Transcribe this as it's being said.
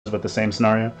about the same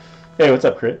scenario. Hey, what's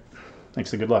up, Crit? Thanks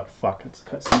for good luck. Fuck, it's a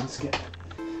cutscene skip.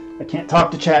 I can't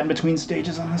talk to chat in between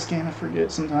stages on this game. I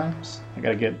forget sometimes. I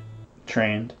gotta get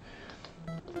trained.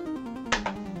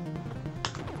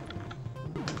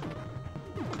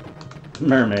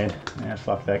 Mermaid. Yeah,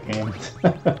 fuck that game.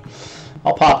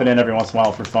 I'll pop it in every once in a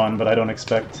while for fun, but I don't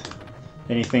expect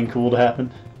anything cool to happen.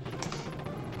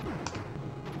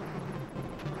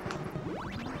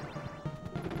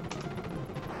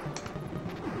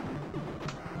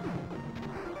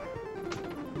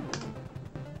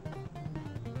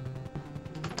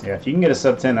 Yeah, if you can get a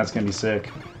sub 10, that's gonna be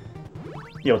sick.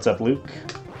 Yo, what's up, Luke?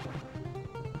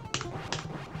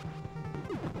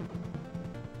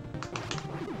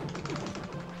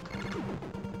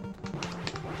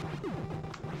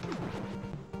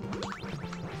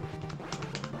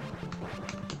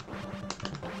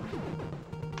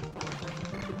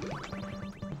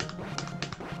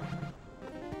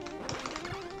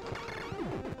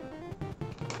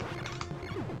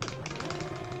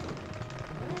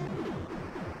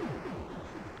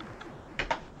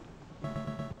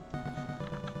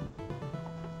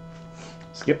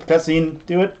 Skip the cutscene,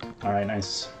 do it. Alright,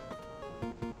 nice.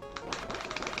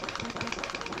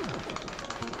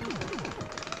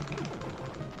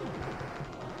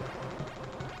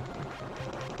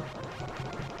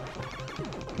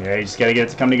 Yeah, you just gotta get it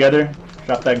to come together.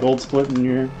 Drop that gold split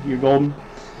and you're golden.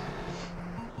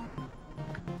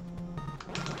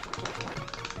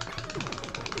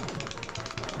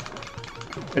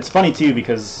 It's funny too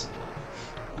because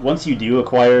once you do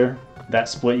acquire that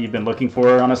split you've been looking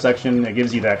for on a section, it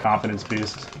gives you that confidence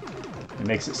boost. It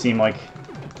makes it seem like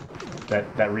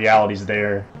that reality's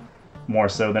there more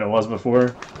so than it was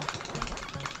before.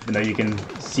 Even though you can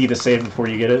see the save before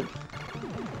you get it.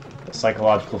 The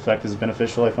psychological effect is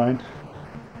beneficial, I find.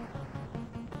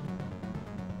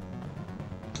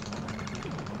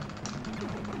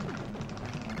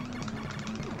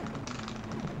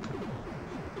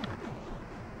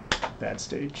 Bad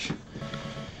stage.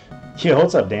 Yo,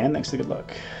 what's up, Dan? Thanks for good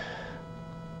luck.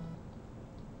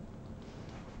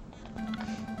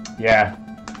 Yeah,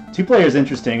 2-player is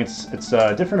interesting. It's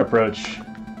a different approach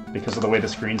because of the way the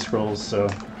screen scrolls. So,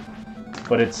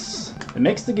 but it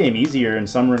makes the game easier in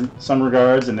some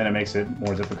regards, and then it makes it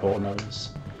more difficult in others.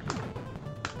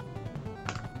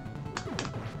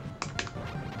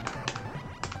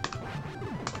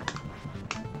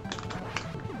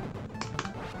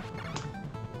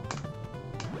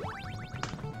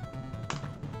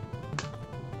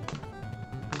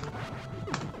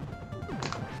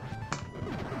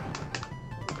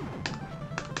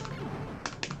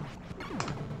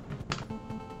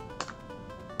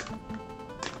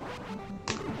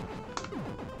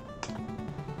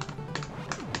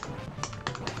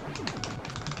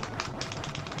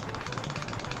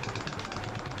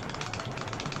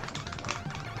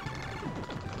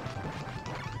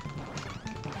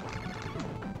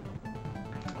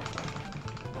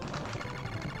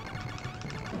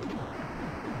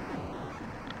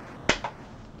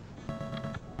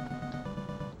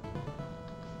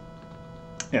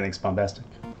 Yeah, thanks, Bombastic.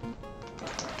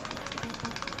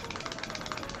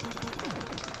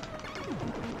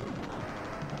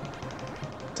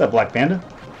 What's up, Black Panda?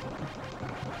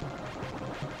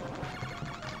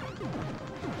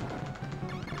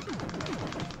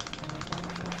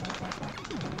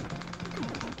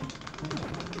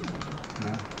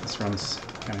 No, this run's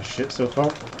kind of shit so far.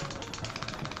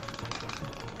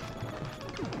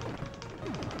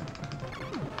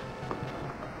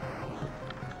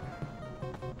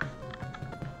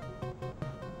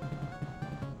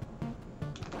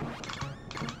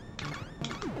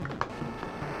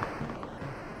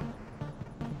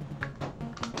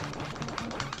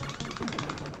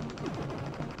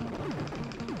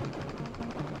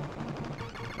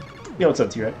 Yo, what's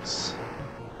up, T-Rex?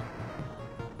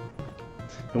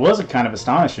 It was kind of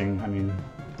astonishing. I mean,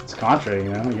 it's Contra, you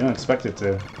know? You don't expect it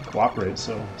to cooperate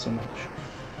so much.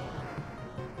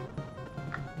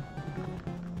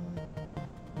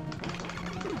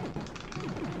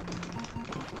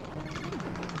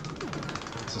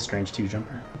 It's a strange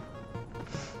 2-jumper.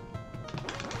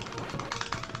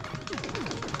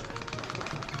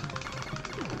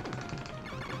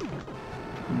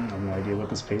 I have no idea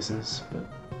what this pace is, but...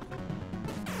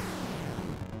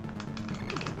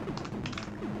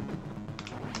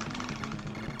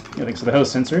 Yeah, thanks for the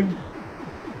host, Sensory.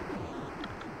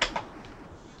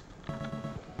 I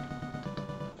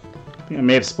think I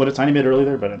may have split a tiny bit earlier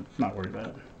there, but I'm not worried about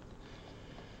it.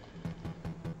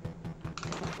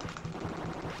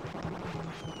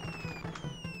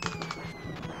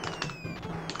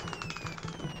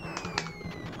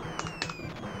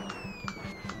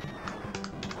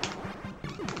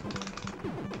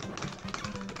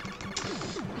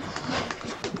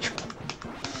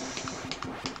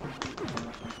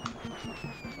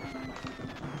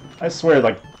 I swear,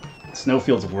 like,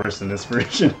 Snowfield's worse than this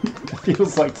version. It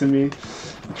feels like to me.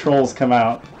 The trolls come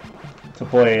out to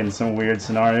play in some weird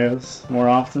scenarios more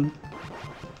often.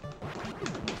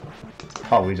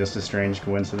 Probably just a strange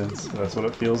coincidence. That's what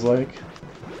it feels like.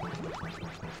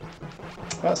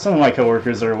 Some of my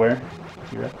coworkers are aware.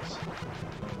 T-Rex.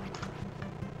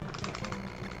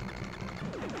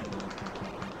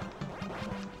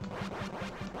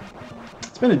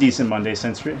 It's been a decent Monday,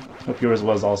 Sentry. Hope yours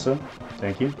was also.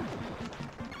 Thank you.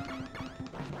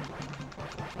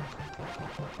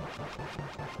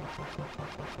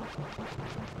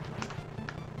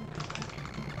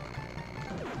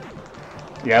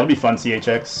 Yeah, it'll be fun,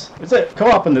 CHX. It's a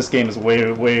co-op in this game is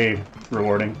way, way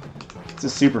rewarding. It's a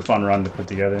super fun run to put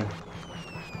together.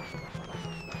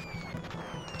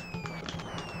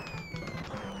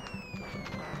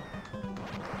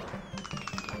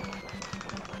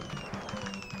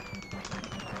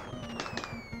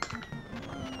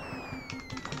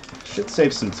 Should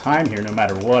save some time here no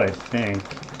matter what, I think.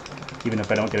 Even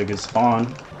if I don't get a good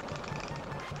spawn.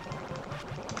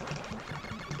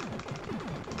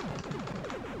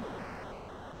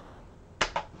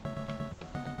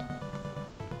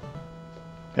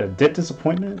 Got a dip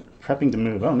disappointment? Prepping to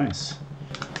move. Oh, nice.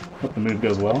 Hope the move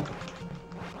goes well.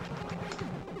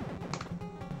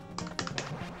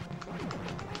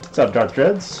 What's up, Darth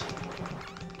Dreads?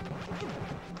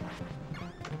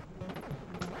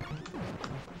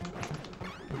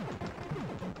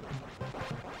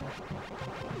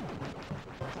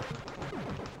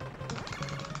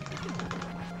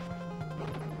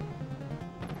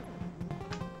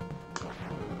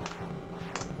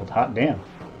 Well, hot damn.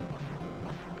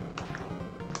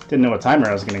 Didn't know what timer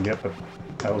I was going to get, but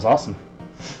that was awesome.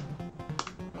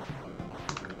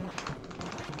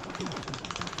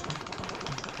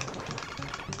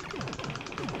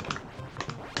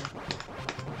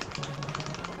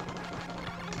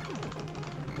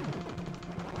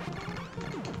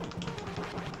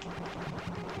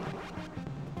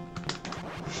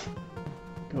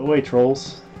 Go away,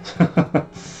 trolls.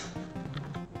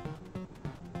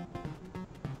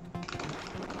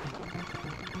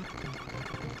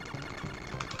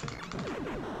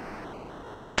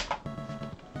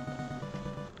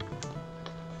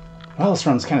 Well, this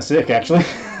run's kind of sick, actually.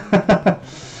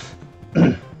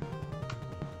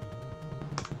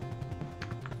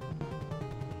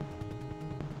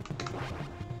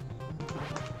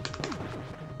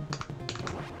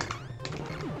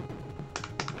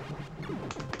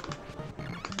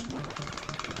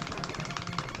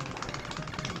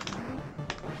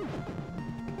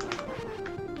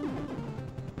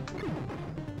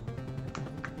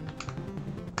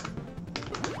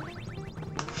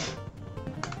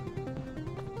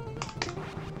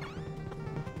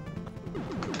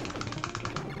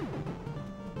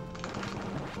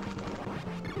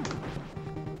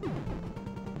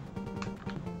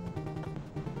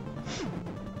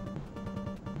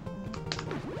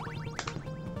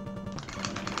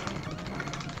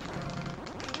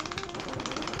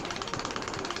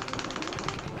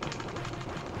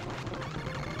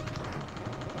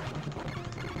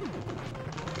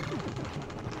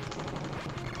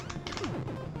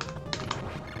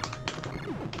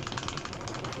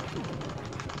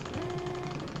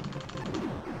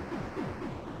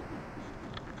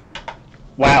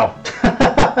 Wow.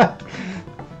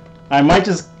 I might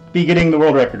just be getting the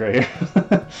world record right here.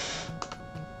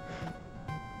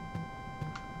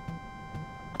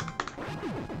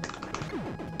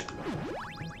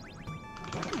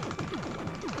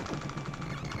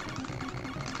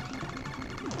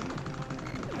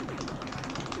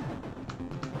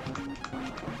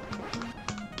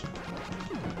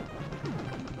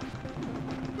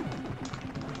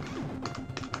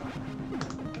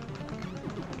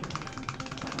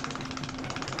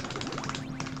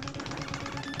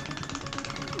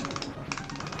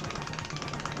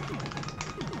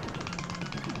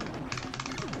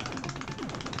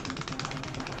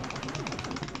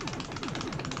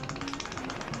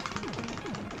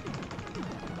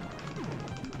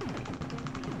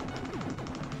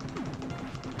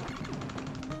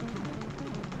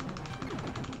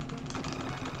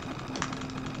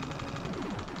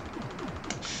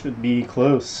 Should be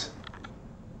close.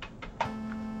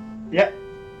 Yep,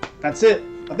 that's it.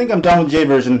 I think I'm done with J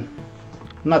version.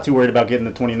 I'm not too worried about getting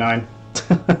the 29.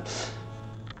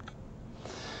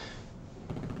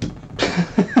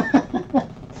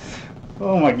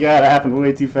 Oh my god, that happened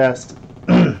way too fast.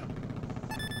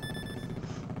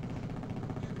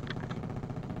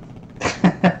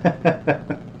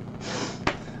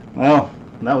 Well,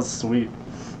 that was sweet.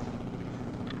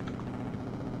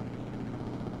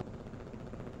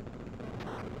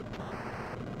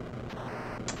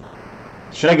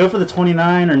 Should I go for the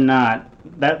 29 or not?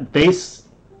 That base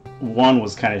one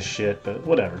was kind of shit, but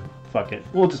whatever. Fuck it.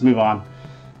 We'll just move on.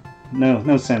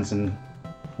 No sense in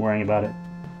worrying about it.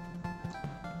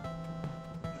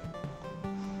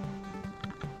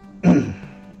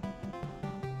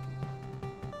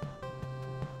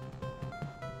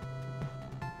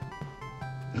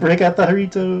 Break out the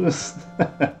Doritos.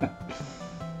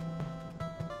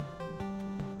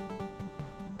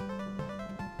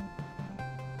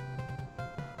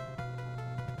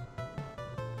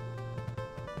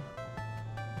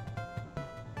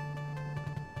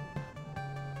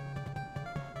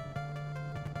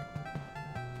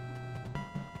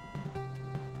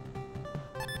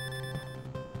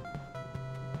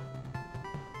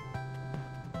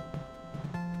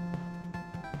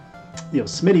 Yo,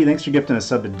 Smitty, thanks for gifting a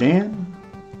sub to Dan.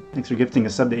 Thanks for gifting a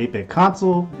sub to 8-Bit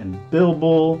Console, and Bill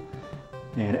Bull,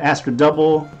 and Astra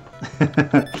Double,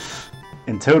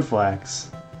 and Toadflax.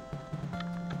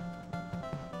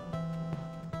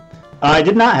 I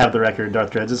did not have the record,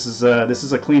 Darth Dreads. This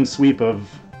is a clean sweep of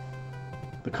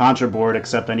the Contra board,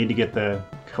 except I need to get the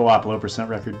co-op low percent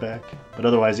record back. But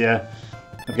otherwise, yeah,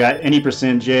 I've got any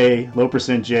percent J, low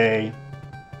percent J,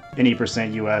 any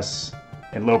percent US,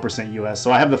 and low percent US. So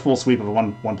I have the full sweep of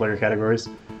one player categories.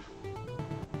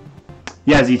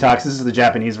 Yeah, Ztox, this is the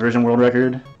Japanese version world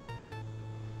record.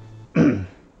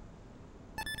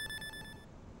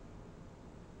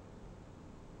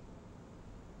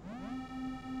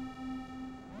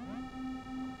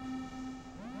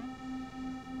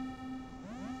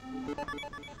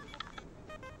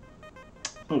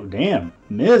 Oh, damn.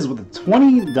 Miz with a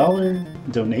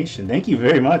 $20 donation. Thank you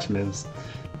very much, Miz.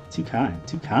 Too kind.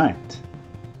 Too kind.